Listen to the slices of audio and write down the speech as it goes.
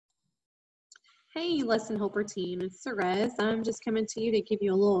Hey, Lesson Helper team, it's Therese. I'm just coming to you to give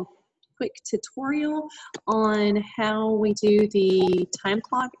you a little quick tutorial on how we do the time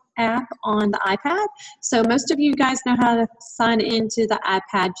clock app on the iPad. So most of you guys know how to sign into the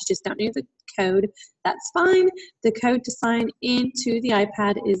iPad, you just don't know the code. That's fine. The code to sign into the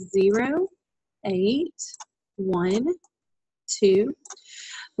iPad is 0812.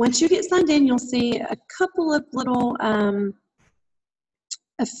 Once you get signed in, you'll see a couple of little, a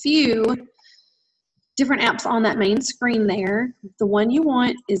few different apps on that main screen there. The one you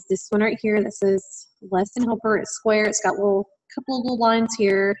want is this one right here that says Lesson Helper. It's square. It's got couple of little lines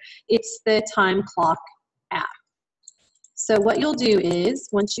here. It's the time clock app. So what you'll do is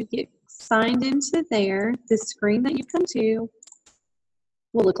once you get signed into there, the screen that you come to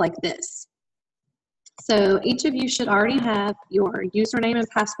will look like this. So each of you should already have your username and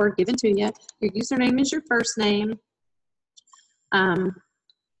password given to you. Your username is your first name.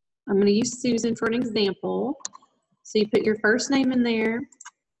 I'm going to use Susan for an example. So you put your first name in there,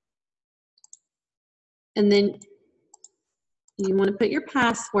 and then you want to put your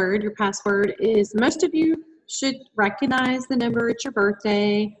password. Your password is, most of you should recognize the number at your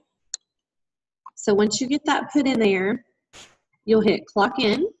birthday. So once you get that put in there, you'll hit clock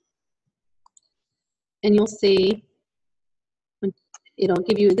in, and you'll see it'll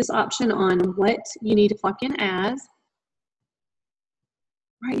give you this option on what you need to clock in as.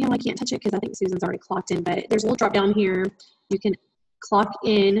 Right now I can't touch it because I think Susan's already clocked in, but there's a little drop down here. You can clock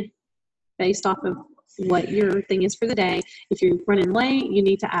in based off of what your thing is for the day. If you're running late, you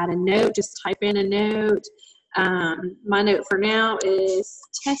need to add a note. Just type in a note. My note for now is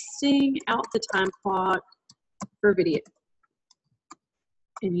testing out the time clock for video.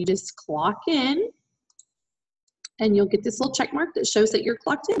 And you just clock in, and you'll get this little check mark that shows that you're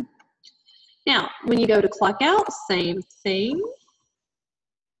clocked in. Now, when you go to clock out, same thing.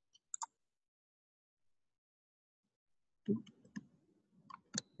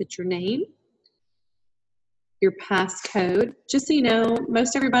 Put your name, your passcode. Just so you know,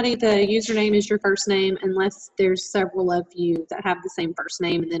 most everybody, the username is your first name unless there's several of you that have the same first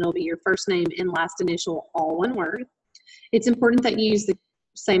name, and then it'll be your first name and last initial, all one word. It's important that you use the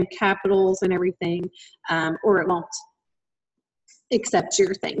same capitals and everything, or it won't accept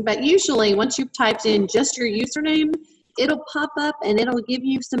your thing. But usually once you've typed in just your username, it'll pop up and it'll give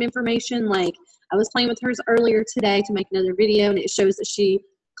you some information. Like I was playing with hers earlier today to make another video, and it shows that she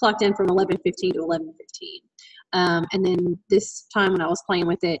clocked in from 11:15 to 11:15. And then this time when I was playing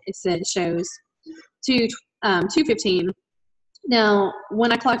with it, it shows 2:15. Now,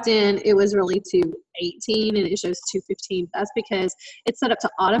 when I clocked in, it was really 2:18, and it shows 2:15. That's because it's set up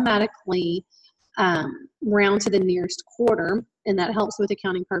to automatically round to the nearest quarter, and that helps with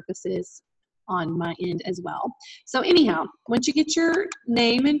accounting purposes on my end as well. So anyhow, once you get your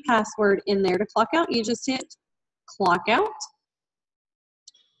name and password in there to clock out, you just hit clock out.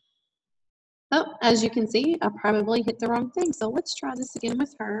 Oh, as you can see, I probably hit the wrong thing. So let's try this again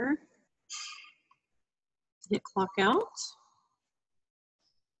with her. Hit clock out.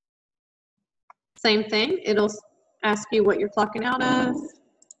 Same thing. It'll ask you what you're clocking out of.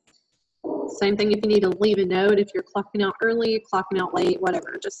 Same thing if you need to leave a note, if you're clocking out early, clocking out late,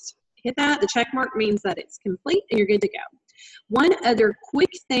 whatever. Just hit that. The check mark means that it's complete and you're good to go. One other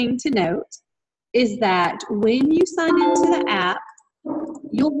quick thing to note is that when you sign into the app,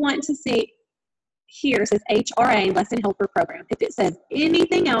 you'll want to see here it says HRA, Lesson Helper Program. If it says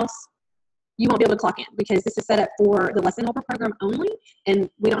anything else, you won't be able to clock in because this is set up for the Lesson Helper Program only, and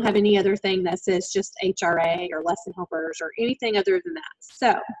we don't have any other thing that says just HRA or Lesson Helpers or anything other than that.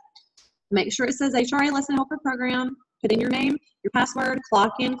 So make sure it says HRA Lesson Helper Program, put in your name, your password,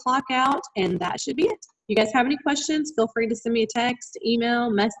 clock in, clock out, and that should be it. If you guys have any questions, feel free to send me a text, email,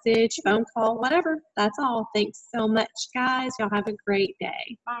 message, phone call, whatever. That's all. Thanks so much, guys. Y'all have a great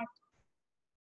day. Bye.